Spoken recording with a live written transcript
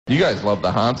You guys love the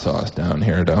hot sauce down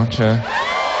here, don't you?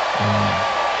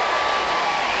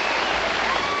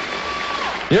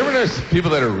 You ever notice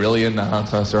people that are really into hot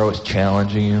sauce are always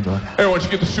challenging you? Like, hey, why don't you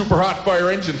get the super hot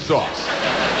fire engine sauce?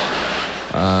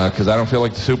 Because I don't feel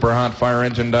like the super hot fire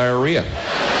engine diarrhea.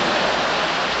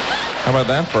 How about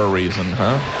that for a reason,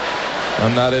 huh?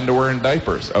 I'm not into wearing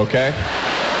diapers, okay?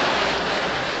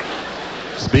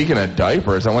 Speaking of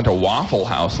diapers, I went to Waffle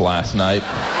House last night.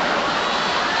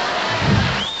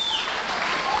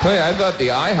 Tell you, I thought the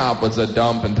IHOP was a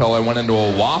dump until I went into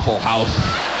a Waffle House.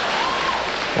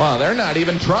 Wow, they're not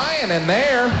even trying in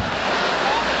there.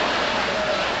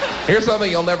 Here's something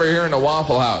you'll never hear in a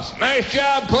Waffle House. Nice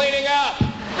job cleaning up.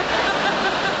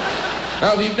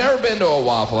 Now, if you've never been to a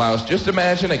Waffle House, just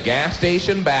imagine a gas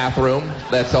station bathroom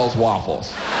that sells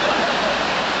waffles.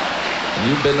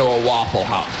 You've been to a Waffle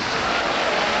House.